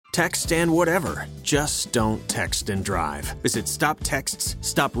Text and whatever. Just don't text and drive. Visit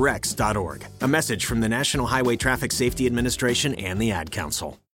StopTextsStopWrecks.org. A message from the National Highway Traffic Safety Administration and the Ad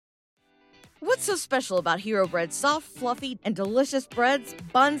Council. What's so special about Hero Bread's soft, fluffy, and delicious breads,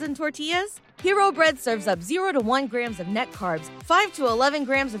 buns, and tortillas? Hero Bread serves up 0 to 1 grams of net carbs, 5 to 11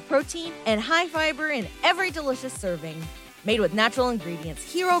 grams of protein, and high fiber in every delicious serving. Made with natural ingredients,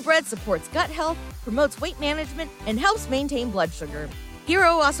 Hero Bread supports gut health, promotes weight management, and helps maintain blood sugar.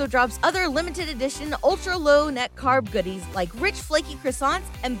 Hero also drops other limited edition ultra-low net carb goodies like rich flaky croissants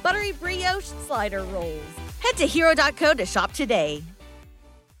and buttery brioche slider rolls. Head to hero.co to shop today.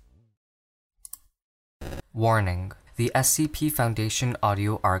 Warning: the SCP Foundation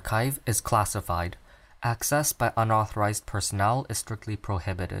audio archive is classified. Access by unauthorized personnel is strictly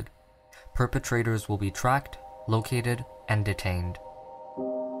prohibited. Perpetrators will be tracked, located, and detained.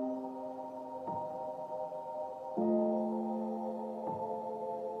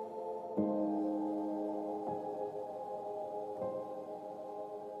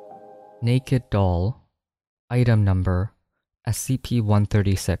 Naked Doll. Item Number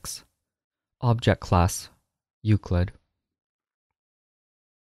SCP-136. Object Class Euclid.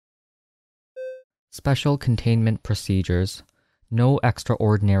 Special Containment Procedures. No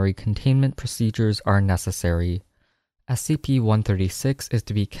extraordinary containment procedures are necessary. SCP-136 is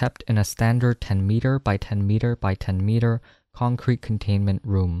to be kept in a standard 10 meter by 10 meter by 10 meter concrete containment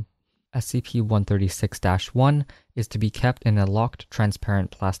room. SCP-136-1 is to be kept in a locked transparent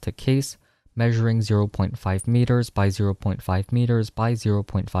plastic case measuring 0.5 meters by 0.5 meters by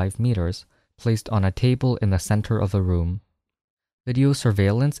 0.5 meters, placed on a table in the center of the room. Video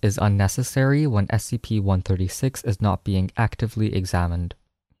surveillance is unnecessary when SCP-136 is not being actively examined.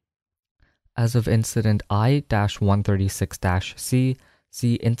 As of Incident I-136-C,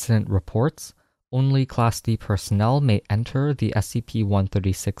 see Incident Reports, only Class D personnel may enter the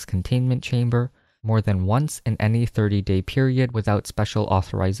SCP-136 containment chamber more than once in any 30-day period without special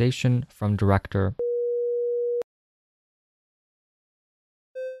authorization from Director.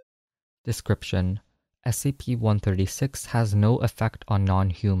 Description: SCP-136 has no effect on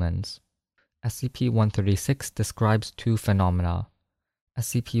non-humans. SCP-136 describes two phenomena.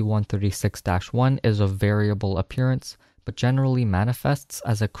 SCP-136-1 is of variable appearance, but generally manifests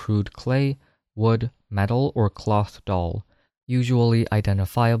as a crude clay, wood, metal, or cloth doll, usually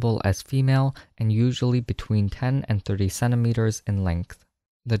identifiable as female and usually between 10 and 30 centimeters in length.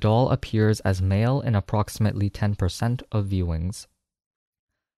 The doll appears as male in approximately 10% of viewings.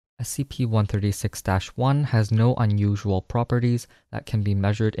 SCP-136-1 has no unusual properties that can be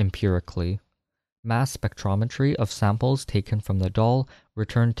measured empirically. Mass spectrometry of samples taken from the doll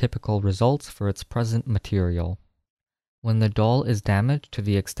return typical results for its present material. When the doll is damaged to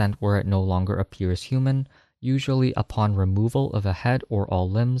the extent where it no longer appears human, usually upon removal of a head or all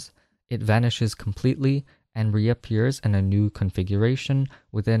limbs, it vanishes completely and reappears in a new configuration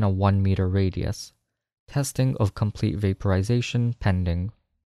within a 1 meter radius. Testing of complete vaporization pending.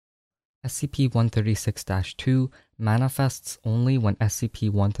 SCP-136-2 manifests only when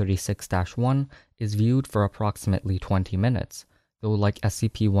SCP-136-1 is viewed for approximately 20 minutes, though like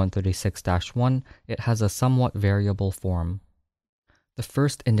SCP-136-1, it has a somewhat variable form. The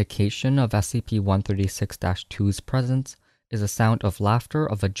first indication of SCP-136-2's presence is a sound of laughter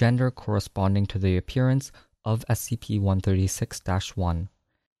of a gender corresponding to the appearance of SCP-136-1.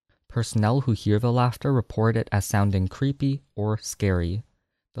 Personnel who hear the laughter report it as sounding creepy or scary.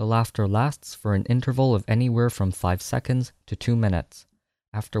 The laughter lasts for an interval of anywhere from 5 seconds to 2 minutes,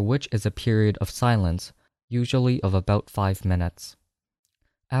 after which is a period of silence, usually of about 5 minutes.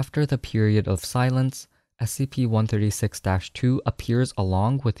 After the period of silence, SCP-136-2 appears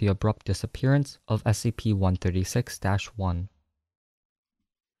along with the abrupt disappearance of SCP-136-1.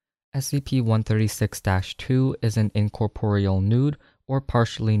 SCP-136-2 is an incorporeal nude or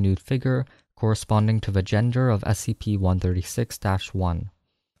partially nude figure corresponding to the gender of SCP-136-1.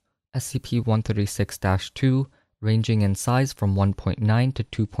 SCP-136-2, ranging in size from 1.9 to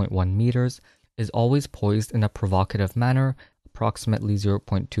 2.1 meters, is always poised in a provocative manner, approximately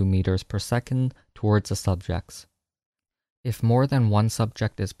 0.2 meters per second, towards the subjects. If more than one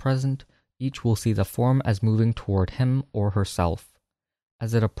subject is present, each will see the form as moving toward him or herself.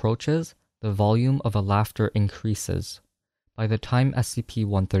 As it approaches, the volume of the laughter increases. By the time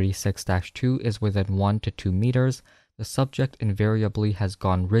SCP-136-2 is within 1 to 2 meters, the subject invariably has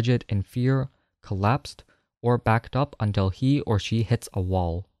gone rigid in fear, collapsed, or backed up until he or she hits a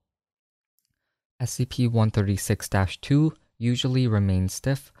wall. SCP-136-2 usually remains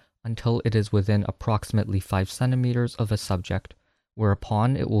stiff until it is within approximately 5 centimeters of a subject,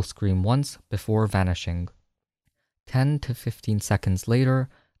 whereupon it will scream once before vanishing. 10 to 15 seconds later,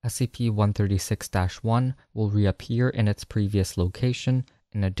 SCP-136-1 will reappear in its previous location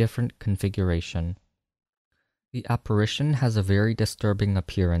in a different configuration. The apparition has a very disturbing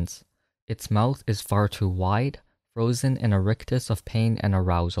appearance. Its mouth is far too wide, frozen in a rictus of pain and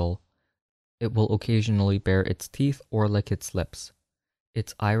arousal. It will occasionally bare its teeth or lick its lips.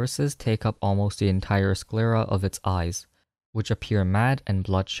 Its irises take up almost the entire sclera of its eyes, which appear mad and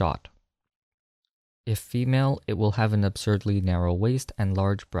bloodshot. If female, it will have an absurdly narrow waist and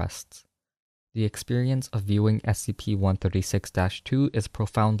large breasts. The experience of viewing SCP-136-2 is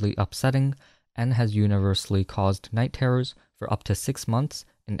profoundly upsetting and has universally caused night terrors for up to 6 months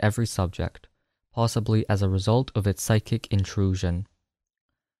in every subject, possibly as a result of its psychic intrusion.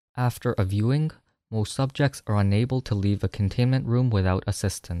 After a viewing, most subjects are unable to leave a containment room without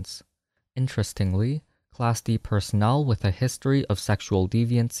assistance. Interestingly, Class D personnel with a history of sexual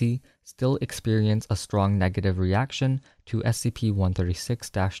deviancy still experience a strong negative reaction to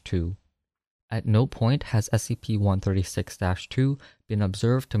SCP-136-2. At no point has SCP-136-2 been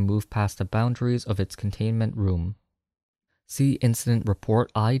observed to move past the boundaries of its containment room. See Incident Report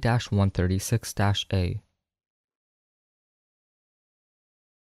I-136-A.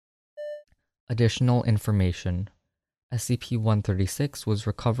 Additional information. SCP-136 was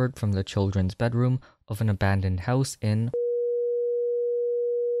recovered from the children's bedroom of an abandoned house in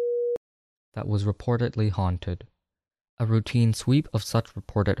that was reportedly haunted. A routine sweep of such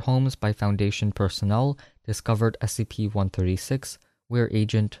reported homes by Foundation personnel discovered SCP-136, where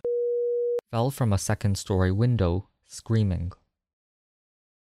Agent fell from a second-story window, screaming.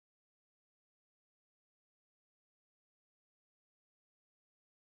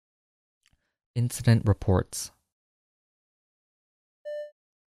 Incident Reports.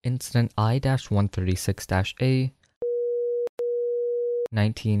 Incident I-136-A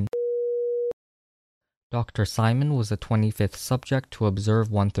 19. Dr. Simon was the 25th subject to observe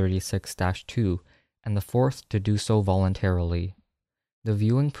 136-2 and the 4th to do so voluntarily. The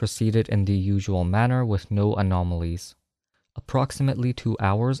viewing proceeded in the usual manner with no anomalies. Approximately 2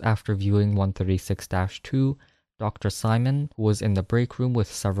 hours after viewing 136-2, Dr. Simon, who was in the break room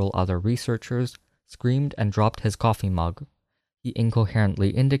with several other researchers, screamed and dropped his coffee mug. He incoherently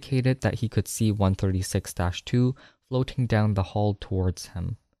indicated that he could see 136-2 floating down the hall towards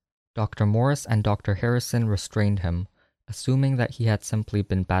him. Dr. Morris and Dr. Harrison restrained him, assuming that he had simply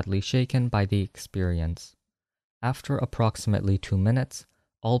been badly shaken by the experience. After approximately 2 minutes,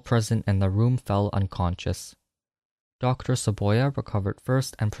 all present in the room fell unconscious. Dr. Saboya recovered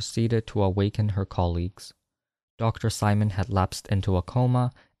first and proceeded to awaken her colleagues. Dr. Simon had lapsed into a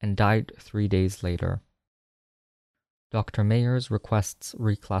coma and died 3 days later. Dr. Mayers requests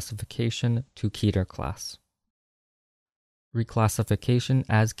reclassification to Keter class. Reclassification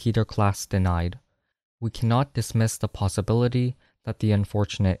as Keter class denied. We cannot dismiss the possibility that the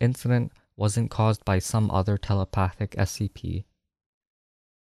unfortunate incident wasn't caused by some other telepathic SCP.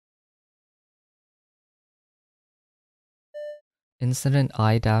 Incident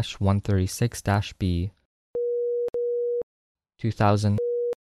I-136-B 2000.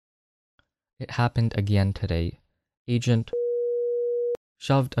 It happened again today. Agent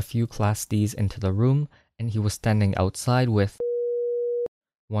shoved a few Class Ds into the room, and he was standing outside with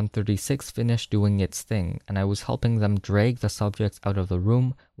 136 finished doing its thing, and I was helping them drag the subjects out of the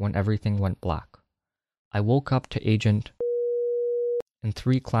room when everything went black. I woke up to Agent and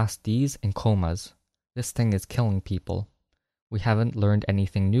 3 Class Ds in comas. This thing is killing people. We haven't learned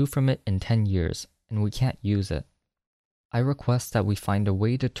anything new from it in 10 years, and we can't use it. I request that we find a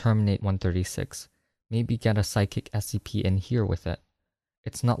way to terminate 136, maybe get a psychic SCP in here with it.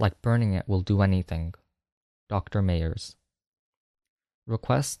 It's not like burning it will do anything. Dr. Mayers.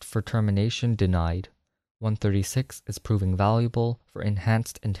 Request for termination denied. 136 is proving valuable for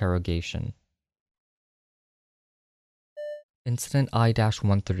enhanced interrogation. Incident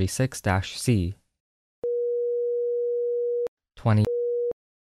I-136-C 20.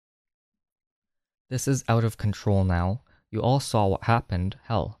 This is out of control now. You all saw what happened.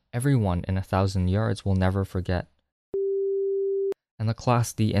 Hell, everyone in 1,000 yards will never forget. And the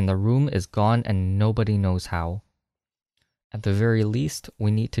Class D in the room is gone and nobody knows how. At the very least,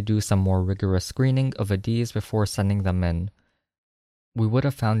 we need to do some more rigorous screening of Ds before sending them in. We would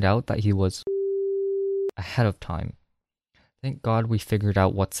have found out that he was ahead of time. Thank God we figured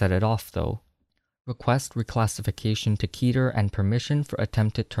out what set it off, though. Request reclassification to Keter and permission for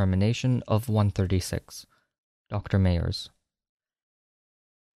attempted termination of 136. Dr. Mayers.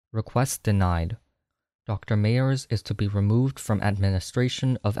 Request denied. Dr. Mayers is to be removed from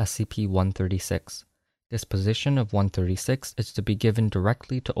administration of SCP-136. Disposition of 136 is to be given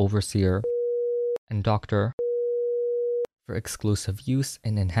directly to Overseer and Dr. for exclusive use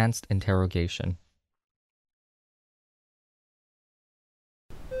and enhanced interrogation.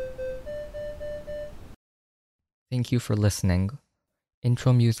 Thank you for listening.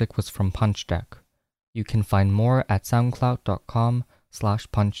 Intro music was from Punch Deck. You can find more at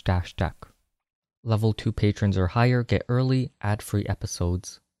soundcloud.com/punch-deck. Level 2 patrons or higher get early, ad-free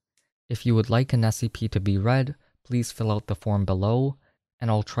episodes. If you would like an SCP to be read, please fill out the form below, and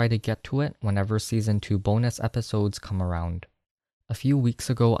I'll try to get to it whenever Season 2 bonus episodes come around. A few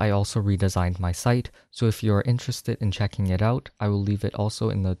weeks ago, I also redesigned my site, so if you are interested in checking it out, I will leave it also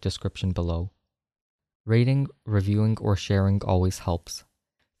in the description below. Rating, reviewing, or sharing always helps.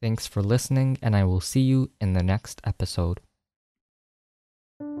 Thanks for listening, and I will see you in the next episode.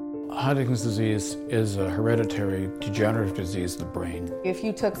 Huntington's disease is a hereditary degenerative disease of the brain. If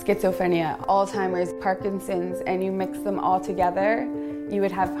you took schizophrenia, Alzheimer's, Parkinson's, and you mix them all together, you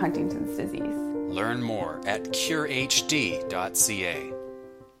would have Huntington's disease. Learn more at curehd.ca.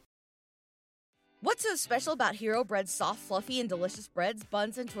 What's so special about Hero Bread's soft, fluffy, and delicious breads,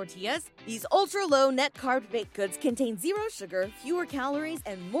 buns, and tortillas? These ultra-low net-carb baked goods contain zero sugar, fewer calories,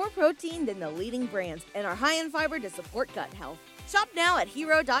 and more protein than the leading brands, and are high in fiber to support gut health. Shop now at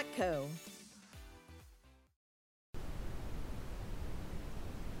hero.co.